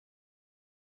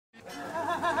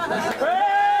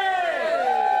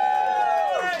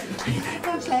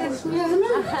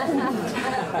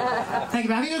Thank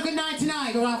you. Having a good night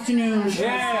tonight or afternoon?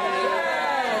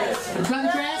 Yes. Would you like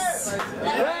the dress?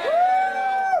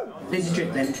 There's a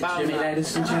drip then, Jimmy,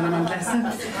 ladies and gentlemen, bless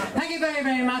her. Thank you very,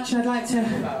 very much. I'd like to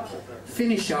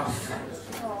finish off.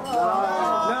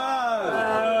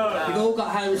 You've all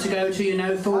got homes to go to, you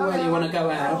know full well you want to go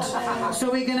out. So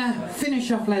we're going to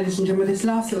finish off, ladies and gentlemen, with this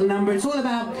last little number. It's all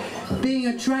about being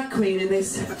a drag queen in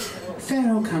this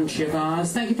fair old country of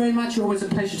ours. Thank you very much. You're always a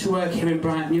pleasure to work here in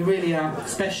Brighton. You really are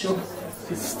special.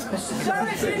 They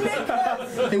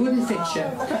wouldn't fit you.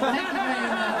 Thank you very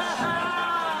much.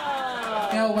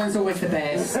 The old one's always the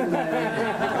best.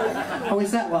 Oh,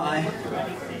 is that why?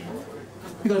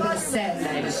 We've got a bit of set,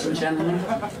 ladies and gentlemen.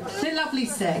 It's a lovely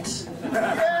set.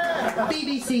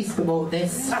 BBC's bought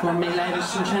this from me,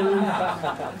 ladies and gentlemen.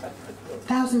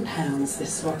 £1,000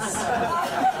 this was.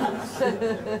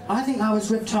 I think I was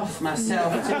ripped off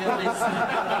myself, to be honest.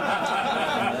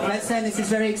 Let's say this is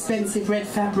very expensive red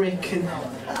fabric, and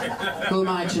who am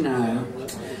I to know?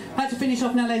 I'd like to finish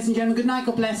off now, ladies and gentlemen. Good night,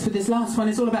 God bless, with this last one.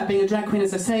 It's all about being a drag queen,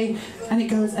 as I say, and it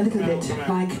goes a little bit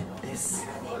like this.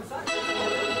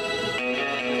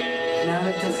 No,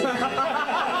 it doesn't.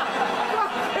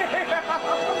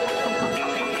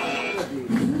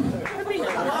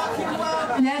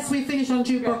 Yes, we finish on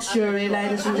Jukebox Jury,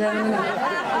 ladies and gentlemen.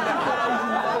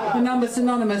 The number's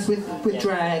synonymous with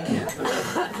drag.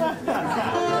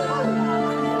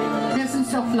 Here's some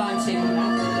soft lighting.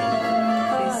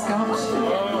 Please, Scott.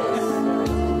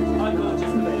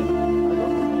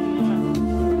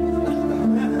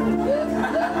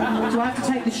 Do I have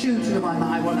to take the shoe to the one that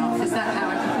I want off? Is that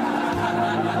how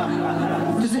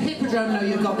Does the Hippodrome know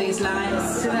you've got these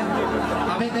lights?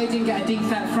 I bet they didn't get a deep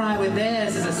fat fry with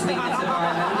theirs as a sweetness of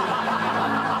Ireland.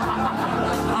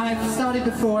 I've started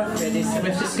before I've read this, so we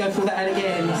have to just go through that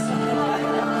again.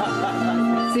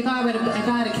 See, if I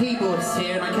had a keyboardist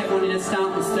here and I kept wanting to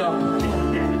start and stop,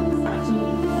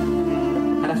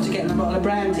 I'd have to get in a bottle of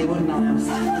brandy, wouldn't I?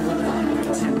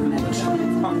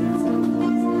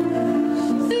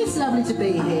 It's lovely to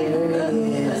be here, it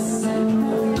really is.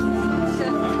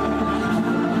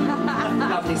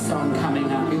 Lovely song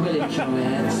coming up, we will enjoy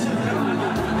it.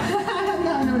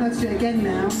 No, let's do it again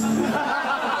now.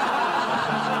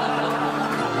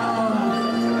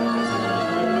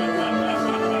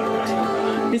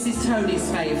 This is Tony's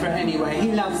favourite anyway.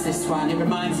 He loves this one. It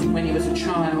reminds him when he was a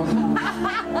child.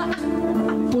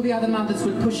 All the other mothers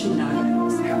would push him now.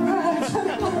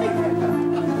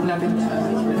 Love it.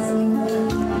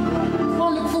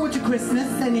 I'll look forward to Christmas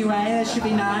anyway. That should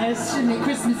be nice, shouldn't it?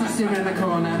 Christmas is soon around the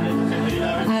corner.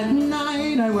 At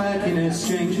night I work in a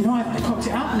strange... No, I've popped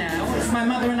it up now. It's My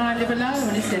Mother and I Live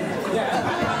Alone, isn't it?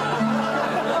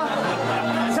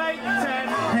 Take 10.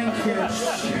 Thank you.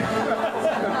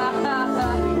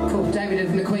 Cool, David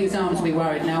from the Queen's Arms will be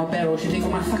worried now. Beryl should think, oh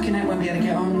my fucking head won't be able to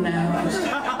get on now.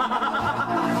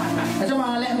 I don't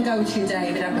want to let them go to you,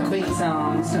 David, at the Queen's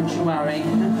Arms, don't you worry.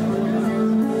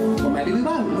 Or maybe we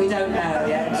won't, we don't know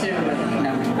yet, do we?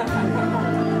 No.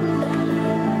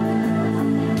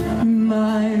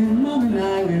 My mum and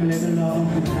I will live alone.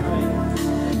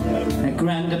 A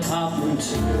grand apartment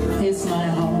is my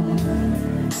home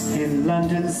in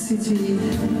London City.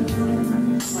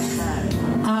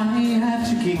 I have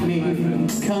to keep me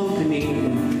company.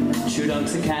 Two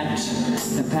dogs, a cat,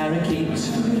 a parakeet.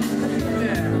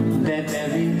 They're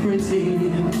very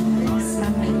pretty.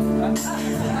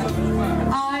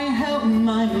 I help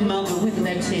my mother with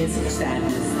their tears of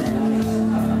sadness.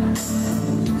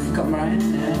 Got right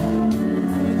now.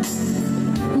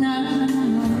 No.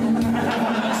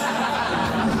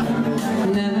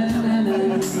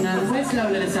 Where's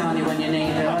Lola Lasagna when you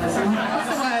need her? What's the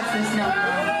words to this number?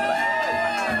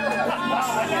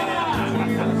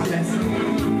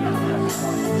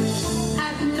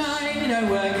 At night I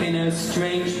work in a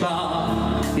strange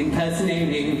bar,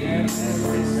 impersonating,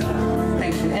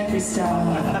 thank you, every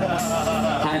star.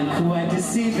 I'm quite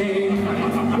deceiving.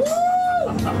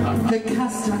 The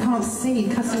customer, I can't see,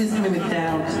 customers coming with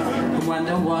doubt. I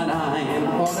wonder what I am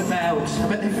all about. I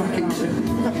bet they fucking do.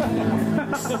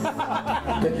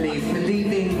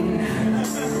 Believing.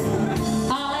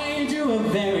 I do a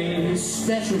very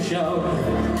special show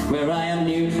where I am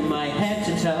nude from my head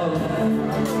to toe.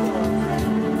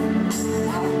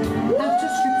 After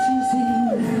stripteasing,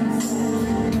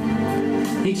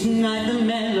 each night the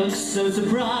men look so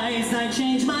surprised. I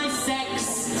change my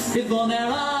sex before their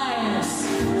eyes.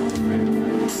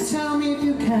 Tell me if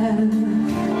you can.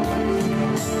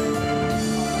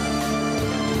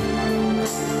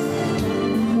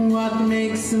 What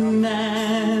makes a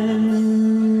man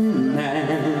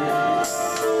man?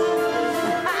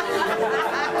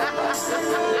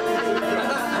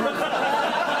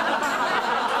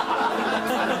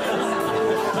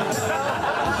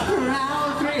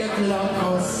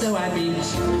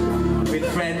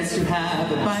 tends to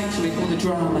have a bite to it, all the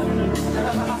drama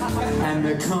and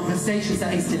the conversations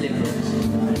that is deliberate.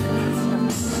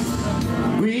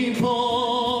 We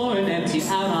pour and empty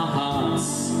out our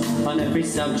hearts on every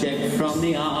subject, from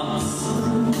the arts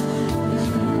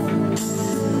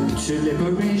to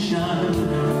liberation.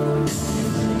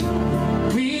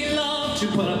 We love to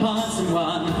pull apart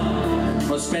someone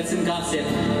or spread some gossip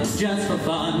just for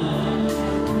fun,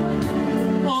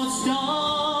 or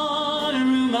start a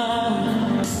rumor.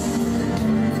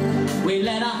 We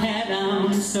let our hair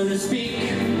down, so to speak,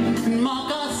 and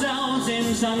mock ourselves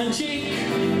in tongue-in-cheek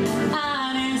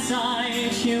and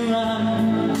inside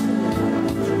humor.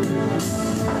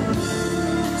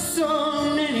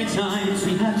 So many times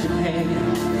we have to pay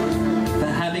for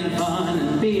having fun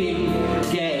and being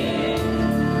gay.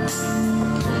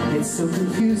 It's so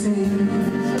confusing.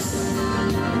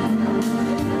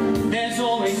 There's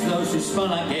always those who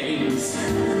spoil our games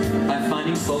by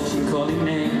finding fault and calling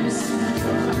names,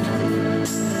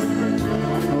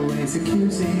 always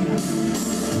accusing.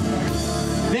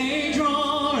 They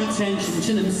draw attention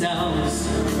to themselves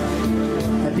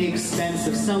at the expense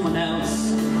of someone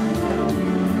else.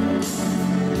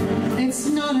 It's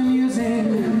not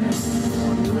amusing,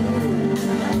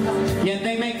 yet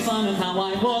they make fun of how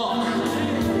I walk,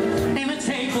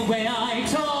 imitate the way I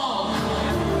talk.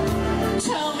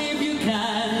 Tell me if you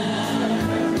can,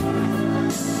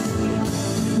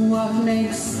 what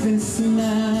makes this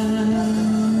man?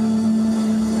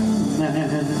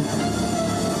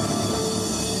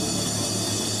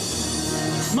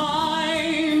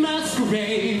 My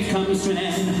masquerade comes to an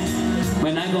end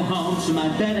when I go home to my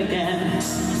bed again,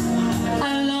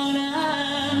 alone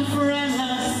and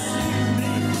friendless.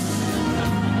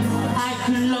 I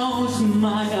close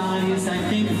my eyes, I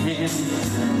think of him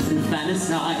and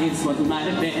fantasize what might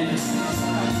have been.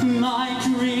 My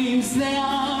dreams, they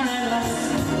are endless.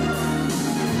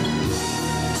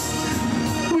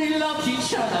 We loved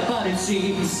each other, but it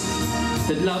seems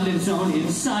that love lives only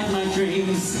inside my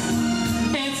dreams.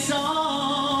 It's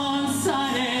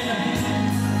one-sided.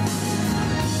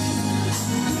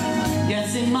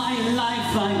 Yes, in my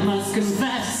life I must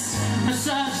confess, a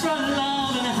search for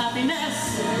love and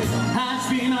happiness has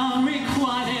been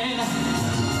unrequited.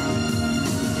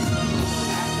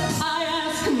 I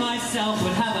ask myself,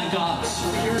 what have I got?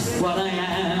 What I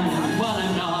am, what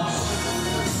I'm not.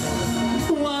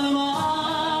 What am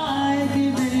I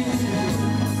giving?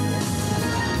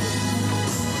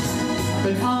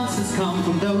 But answers come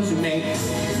from those who make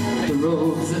the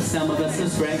rules that some of us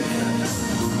must break,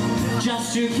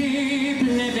 just to keep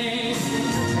living.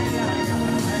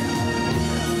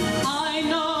 I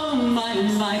know my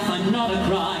life, I'm not a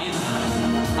crime,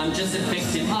 I'm just a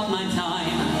victim of my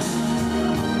time.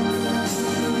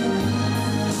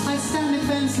 I stand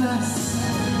defenseless,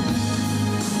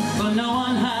 but no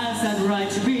one has that right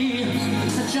to be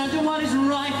a judge of what is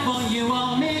right for you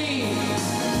or me.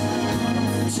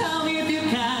 Tell me if you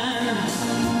can,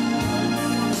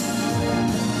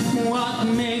 what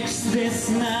makes this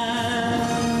man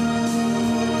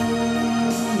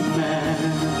man?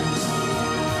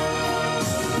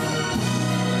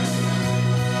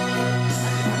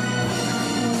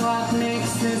 What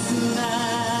makes this man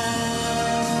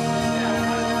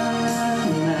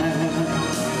man?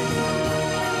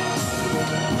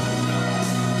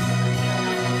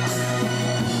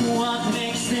 What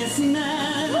makes this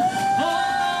man?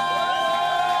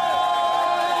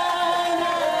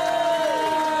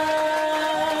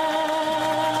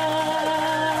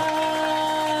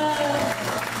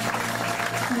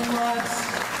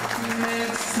 What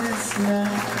makes this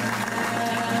man?